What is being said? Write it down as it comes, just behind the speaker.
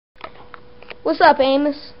What's up,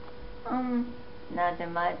 Amos?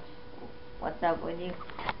 Nothing much. What's up with you?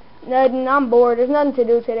 Nothing. I'm bored. There's nothing to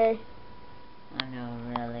do today. I know,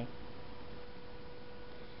 really.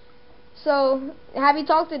 So, have you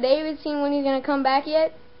talked to David, seen when he's gonna come back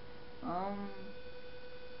yet? I'm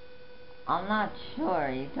not sure.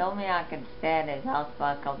 He told me I could stay at his house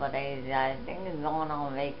for a couple of days. I think he's going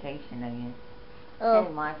on vacation again. Oh.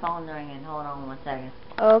 Hey, my phone's ringing. Hold on 1 second.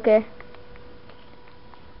 Oh, okay.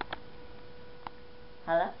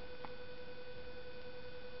 Hello?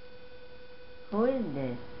 Who is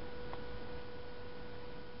this?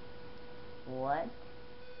 What?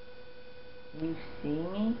 You see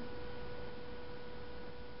me?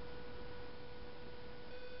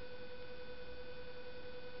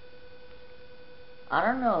 I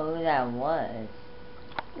don't know who that was.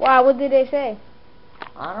 Why? What did they say?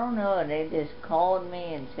 I don't know. They just called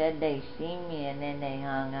me and said they seen me and then they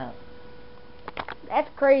hung up. That's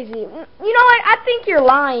crazy. You know what? I think you're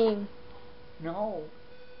lying. No.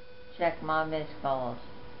 Check my missed calls.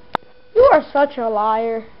 You are such a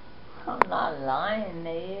liar. I'm not lying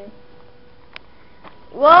to you.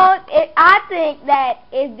 Well, I think that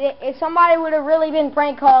if somebody would have really been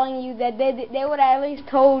prank calling you, that they would have at least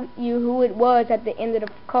told you who it was at the end of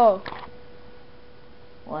the call.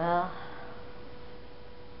 Well,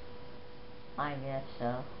 I guess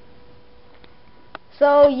so.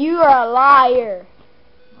 So you are a liar.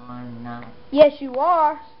 I'm not. Yes, you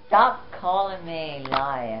are. Stop calling me a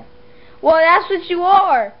liar. Well, that's what you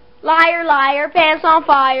are. Liar, liar, pants on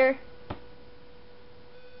fire.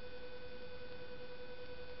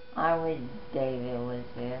 I wish David was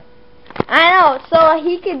here. I know, so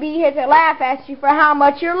he could be here to laugh at you for how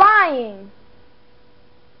much you're lying.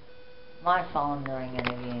 My phone's ringing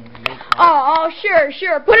again. Oh,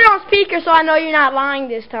 sure. Put it on speaker so I know you're not lying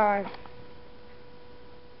this time.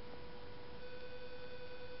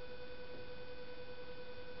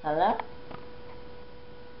 Hello?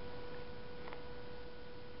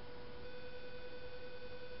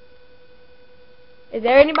 Is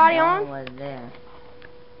there anybody No on? one was there.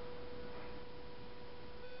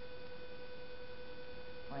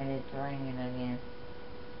 Wait, it's ringing again.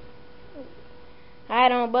 I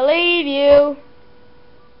don't believe you.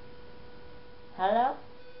 Hello?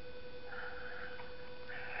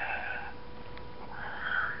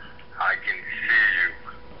 I can see you.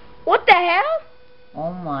 What the hell?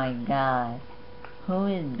 Oh my God. Who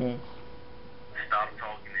is this? Stop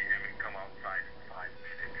talking to him and come outside in 5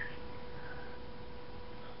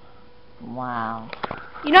 minutes. Wow.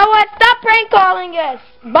 You know what? Stop prank calling us.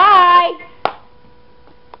 Bye.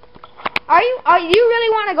 Are you really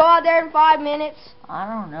want to go out there in 5 minutes? I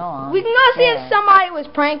don't know. We can go see if somebody was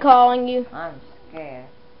prank calling you. I'm scared.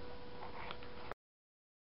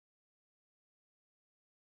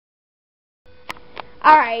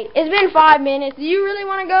 Alright, it's been 5 minutes. Do you really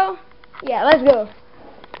want to go? Yeah, let's go.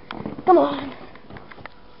 Come on.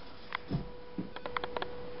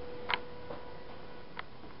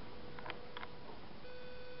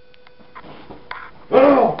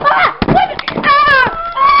 Ah! What? Ah!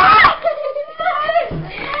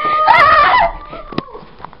 Ah!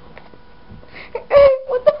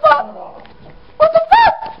 What the fuck? What the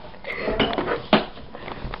fuck?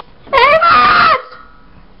 Amos!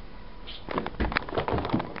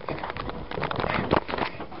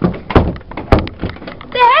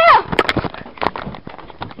 The hell?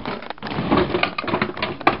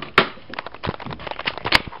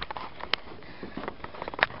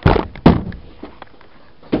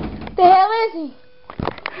 The hell is he?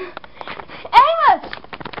 Amos!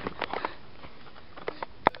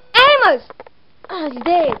 Amos! Oh, he's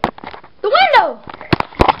dead. The window!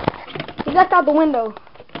 He got out the window.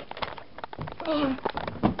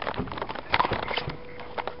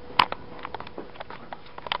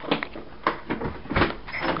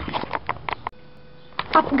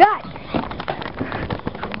 I forgot.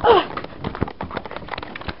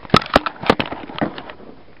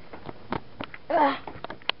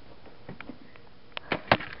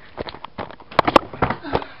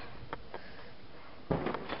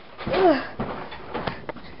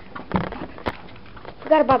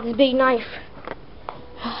 Forgot about this big knife.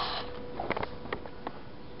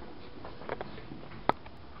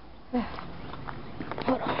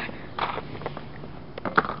 Hold on.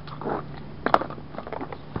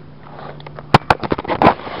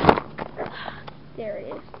 There it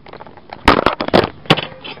is.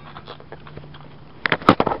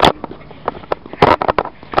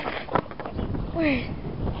 Where?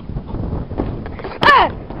 Ah!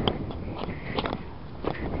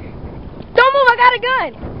 Don't move, I got a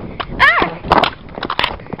gun! Ah!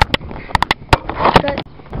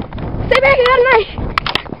 Stay back, I got a knife!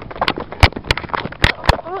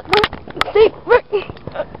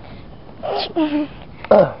 Off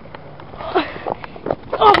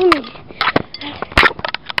me.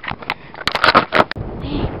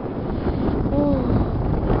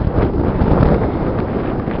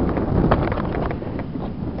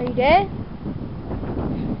 Are you dead?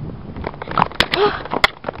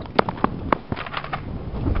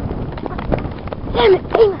 Damn it,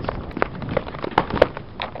 Amos!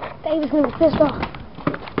 Davis gonna be pissed off.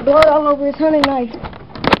 Blood all over his hunting knife.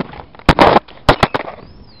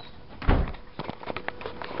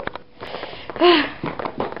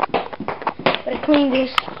 Better clean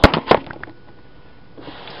this.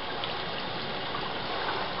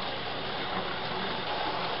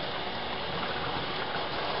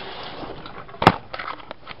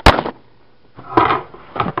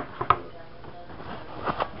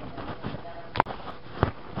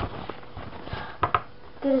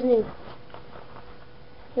 Good as new.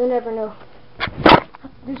 You'll never know.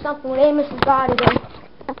 Do something with Amos's body, though.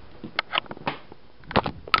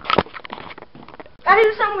 Gotta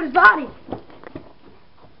do something with his body.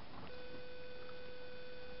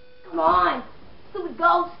 Come on, stupid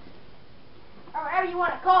ghost, or whatever you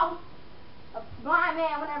want to call him. A blind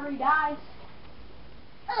man whenever he dies.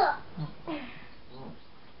 Ugh.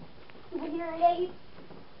 Stupid hearing aid.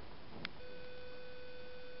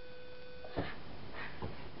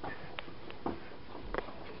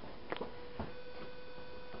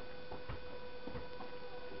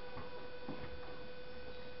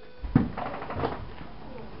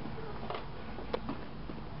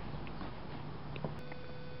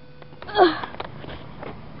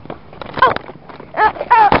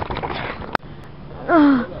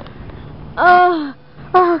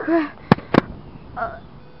 Oh crap.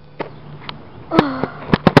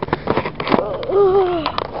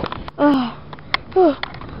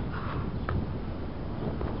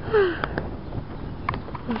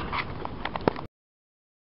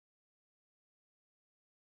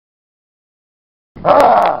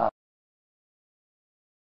 Ah!